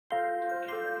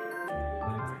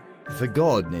For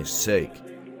goodness sake.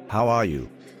 How are you?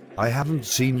 I haven't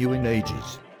seen you in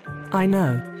ages. I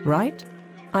know, right?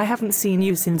 I haven't seen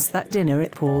you since that dinner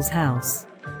at Paul's house.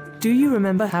 Do you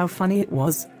remember how funny it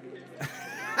was?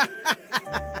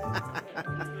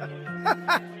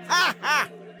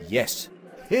 Yes.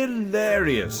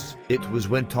 Hilarious. It was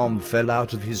when Tom fell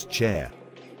out of his chair.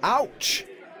 Ouch!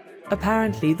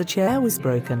 Apparently the chair was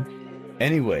broken.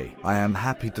 Anyway, I am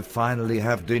happy to finally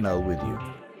have dinner with you.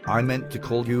 I meant to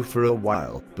call you for a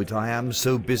while, but I am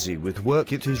so busy with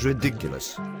work it is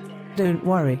ridiculous. Don't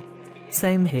worry.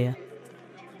 Same here.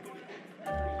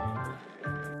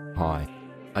 Hi.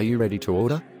 Are you ready to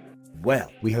order? Well,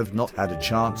 we have not had a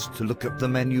chance to look at the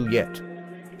menu yet,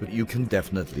 but you can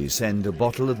definitely send a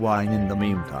bottle of wine in the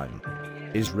meantime.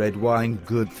 Is red wine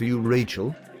good for you,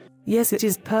 Rachel? Yes, it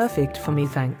is perfect for me,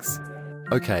 thanks.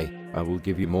 Okay, I will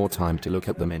give you more time to look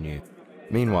at the menu.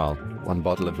 Meanwhile, 1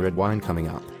 bottle of red wine coming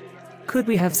up. Could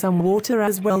we have some water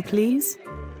as well, please?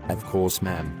 Of course,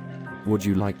 ma'am. Would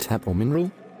you like tap or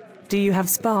mineral? Do you have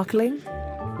sparkling?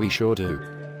 We sure do.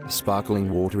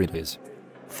 Sparkling water it is.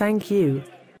 Thank you.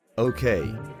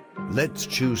 Okay, let's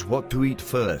choose what to eat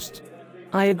first.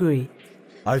 I agree.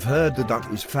 I've heard the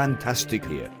duck is fantastic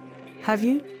here. Have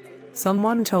you?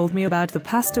 Someone told me about the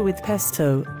pasta with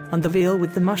pesto, and the veal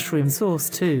with the mushroom sauce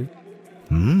too.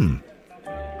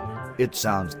 It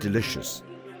sounds delicious.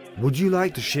 Would you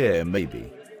like to share,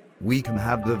 maybe? We can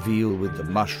have the veal with the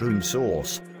mushroom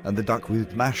sauce, and the duck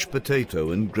with mashed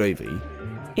potato and gravy.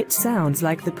 It sounds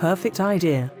like the perfect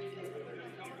idea.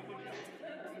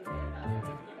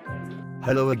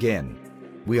 Hello again.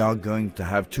 We are going to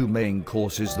have 2 main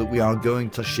courses that we are going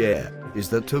to share. Is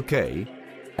that okay?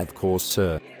 Of course,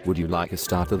 sir. Would you like a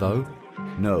starter though?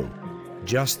 No.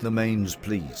 Just the mains,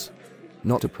 please.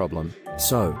 Not a problem.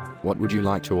 So, what would you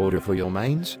like to order for your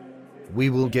mains? We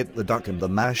will get the duck and the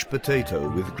mashed potato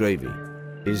with gravy.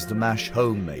 Is the mash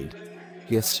homemade?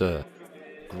 Yes, sir.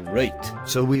 Great.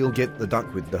 So we'll get the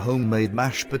duck with the homemade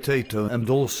mashed potato and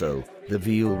also the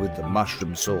veal with the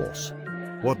mushroom sauce.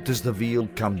 What does the veal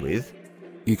come with?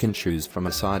 You can choose from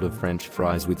a side of French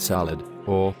fries with salad,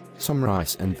 or some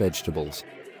rice and vegetables.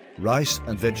 Rice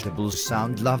and vegetables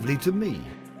sound lovely to me.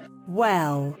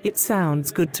 Well, it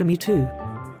sounds good to me too.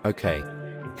 Okay.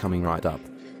 Coming right up.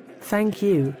 Thank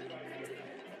you.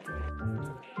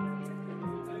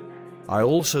 I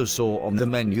also saw on the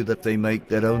menu that they make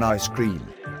their own ice cream.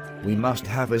 We must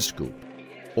have a scoop.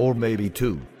 Or maybe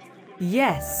 2.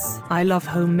 Yes, I love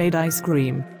homemade ice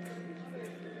cream.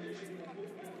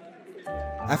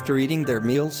 After eating their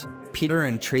meals, Peter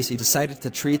and Tracy decided to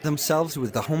treat themselves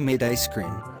with the homemade ice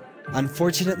cream.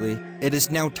 Unfortunately, it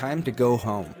is now time to go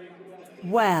home.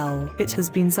 Well, it has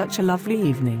been such a lovely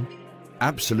evening.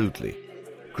 Absolutely.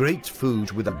 Great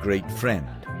food with a great friend.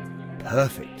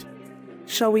 Perfect.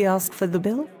 Shall we ask for the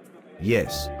bill?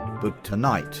 Yes, but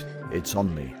tonight, it's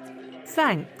on me.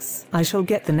 Thanks. I shall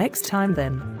get the next time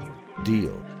then.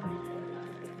 Deal.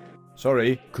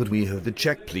 Sorry, could we have the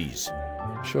check, please?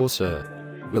 Sure, sir.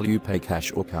 Will you pay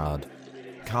cash or card?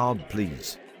 Card,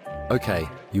 please. Okay,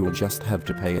 you will just have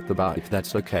to pay at the bar if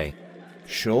that's okay.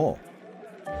 Sure.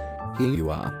 Here you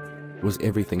are. Was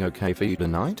everything okay for you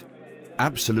tonight?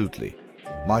 Absolutely.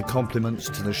 My compliments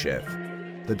to the chef.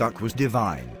 The duck was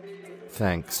divine.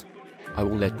 Thanks. I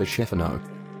will let the chef know.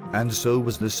 And so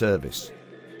was the service.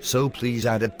 So please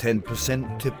add a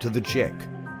 10% tip to the check.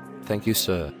 Thank you,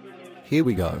 sir. Here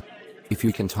we go. If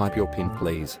you can type your PIN,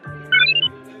 please.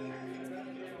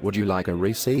 Would you like a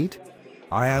receipt?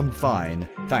 I am fine,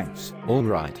 thanks. All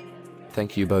right.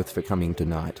 Thank you both for coming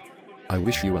tonight. I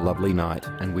wish you a lovely night,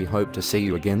 and we hope to see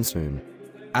you again soon.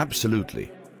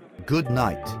 Absolutely. Good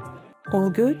night. All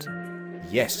good?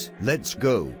 Yes, let's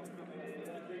go.